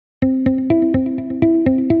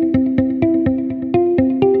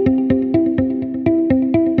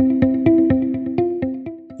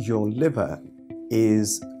liver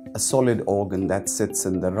is a solid organ that sits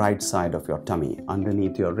in the right side of your tummy,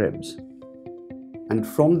 underneath your ribs. And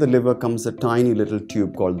from the liver comes a tiny little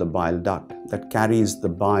tube called the bile duct that carries the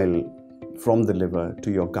bile from the liver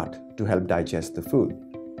to your gut to help digest the food.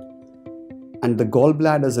 And the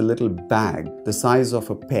gallbladder is a little bag the size of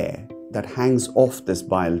a pear that hangs off this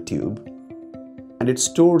bile tube, and it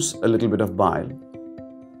stores a little bit of bile.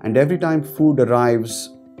 And every time food arrives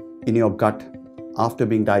in your gut after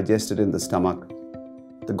being digested in the stomach,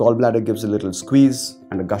 the gallbladder gives a little squeeze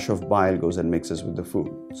and a gush of bile goes and mixes with the food.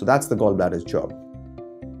 So that's the gallbladder's job.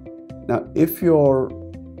 Now, if your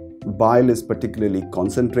bile is particularly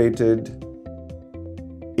concentrated,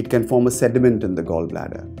 it can form a sediment in the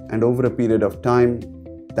gallbladder, and over a period of time,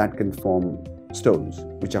 that can form stones,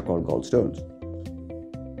 which are called gallstones.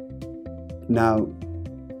 Now,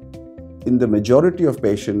 in the majority of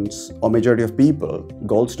patients or majority of people,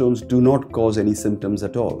 gallstones do not cause any symptoms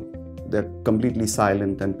at all. They're completely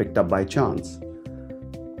silent and picked up by chance.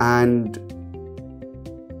 And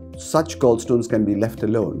such gallstones can be left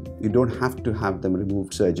alone. You don't have to have them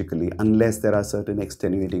removed surgically unless there are certain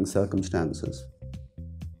extenuating circumstances.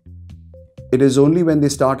 It is only when they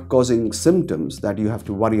start causing symptoms that you have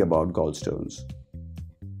to worry about gallstones.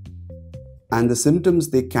 And the symptoms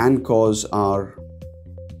they can cause are,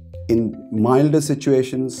 in milder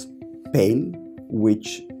situations, pain,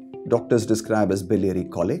 which doctors describe as biliary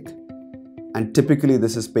colic. And typically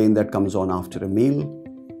this is pain that comes on after a meal,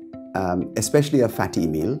 especially a fatty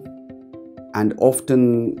meal, and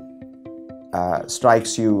often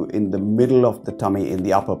strikes you in the middle of the tummy in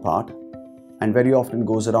the upper part, and very often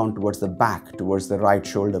goes around towards the back, towards the right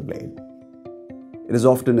shoulder blade. It is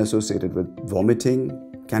often associated with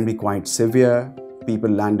vomiting, can be quite severe.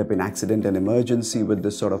 People land up in accident and emergency with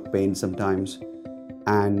this sort of pain sometimes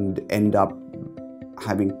and end up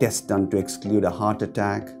having tests done to exclude a heart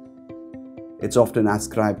attack. It's often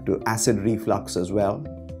ascribed to acid reflux as well.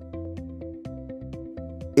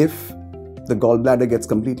 If the gallbladder gets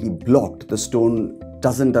completely blocked, the stone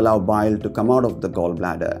doesn't allow bile to come out of the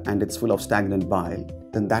gallbladder and it's full of stagnant bile,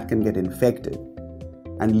 then that can get infected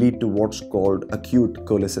and lead to what's called acute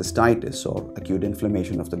cholecystitis or acute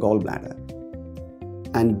inflammation of the gallbladder.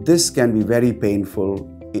 And this can be very painful.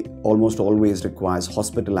 It almost always requires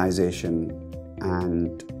hospitalization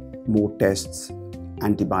and more tests,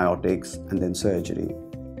 antibiotics, and then surgery.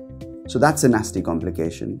 So that's a nasty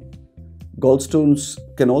complication. Gallstones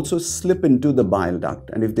can also slip into the bile duct,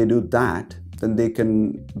 and if they do that, then they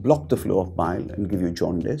can block the flow of bile and give you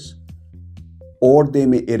jaundice. Or they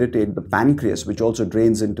may irritate the pancreas, which also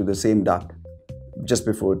drains into the same duct just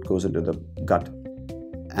before it goes into the gut,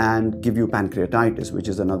 and give you pancreatitis, which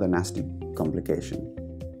is another nasty complication.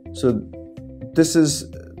 So this is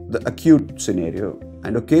the acute scenario,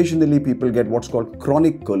 and occasionally people get what's called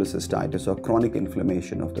chronic cholecystitis or chronic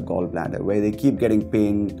inflammation of the gallbladder, where they keep getting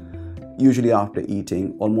pain, usually after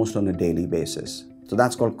eating, almost on a daily basis. So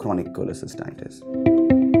that's called chronic cholecystitis.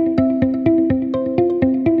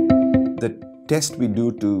 The test we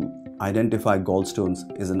do to identify gallstones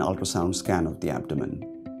is an ultrasound scan of the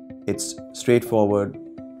abdomen. It's straightforward,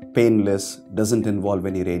 painless, doesn't involve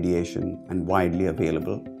any radiation, and widely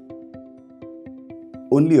available.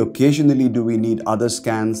 Only occasionally do we need other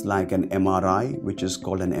scans like an MRI, which is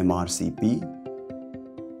called an MRCP.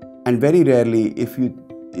 And very rarely, if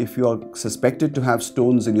you are suspected to have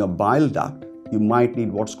stones in your bile duct, you might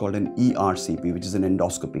need what's called an ERCP, which is an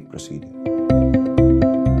endoscopic procedure.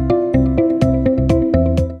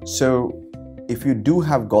 So, if you do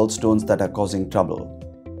have gallstones that are causing trouble,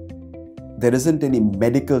 there isn't any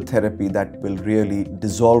medical therapy that will really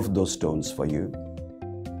dissolve those stones for you.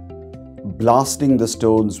 Blasting the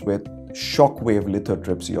stones with shockwave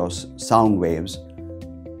lithotripsy or sound waves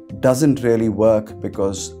doesn't really work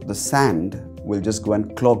because the sand will just go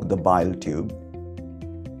and clog the bile tube.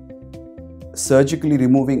 Surgically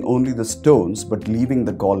removing only the stones but leaving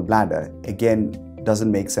the gallbladder again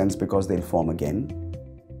doesn't make sense because they'll form again.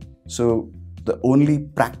 So the only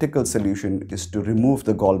practical solution is to remove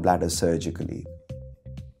the gallbladder surgically.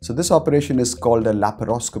 So this operation is called a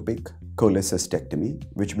laparoscopic cholecystectomy,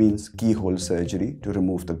 which means keyhole surgery to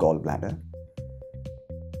remove the gallbladder.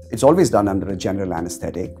 It's always done under a general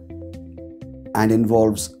anesthetic and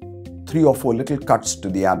involves 3 or 4 little cuts to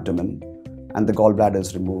the abdomen, and the gallbladder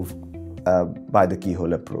is removed by the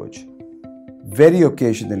keyhole approach. Very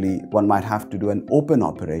occasionally, one might have to do an open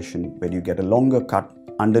operation where you get a longer cut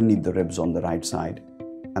underneath the ribs on the right side,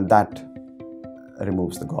 and that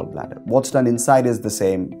removes the gallbladder. What's done inside is the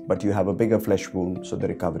same, but you have a bigger flesh wound, so the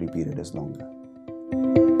recovery period is longer.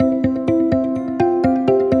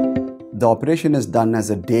 The operation is done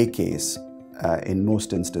as a day case in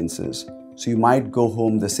most instances. So you might go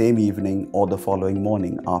home the same evening or the following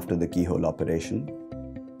morning after the keyhole operation.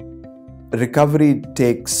 Recovery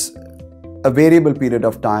takes a variable period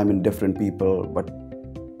of time in different people, but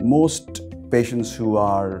most patients who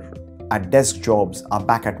are at desk jobs are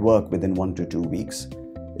back at work within 1 to 2 weeks.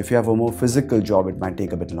 If you have a more physical job, it might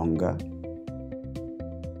take a bit longer.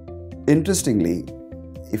 Interestingly,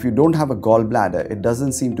 if you don't have a gallbladder, it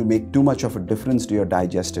doesn't seem to make too much of a difference to your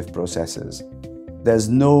digestive processes. There's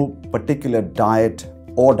no particular diet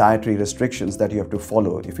or dietary restrictions that you have to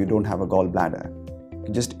follow if you don't have a gallbladder. You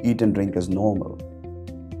can just eat and drink as normal.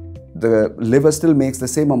 The liver still makes the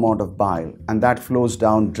same amount of bile, and that flows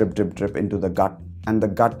down drip, drip, drip into the gut, and the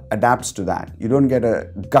gut adapts to that. You don't get a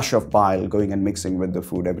gush of bile going and mixing with the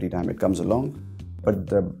food every time it comes along, but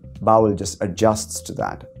the bowel just adjusts to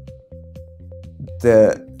that.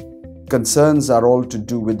 The concerns are all to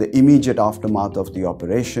do with the immediate aftermath of the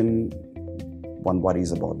operation. One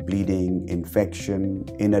worries about bleeding, infection,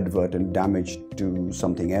 inadvertent damage to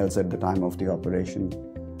something else at the time of the operation.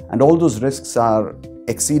 And all those risks are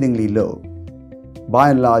exceedingly low. By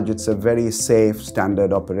and large, it's a very safe,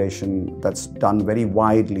 standard operation that's done very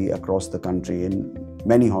widely across the country in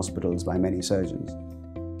many hospitals by many surgeons.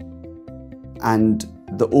 And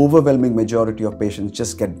the overwhelming majority of patients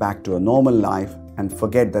just get back to a normal life and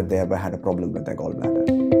forget that they ever had a problem with their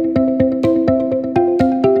gallbladder.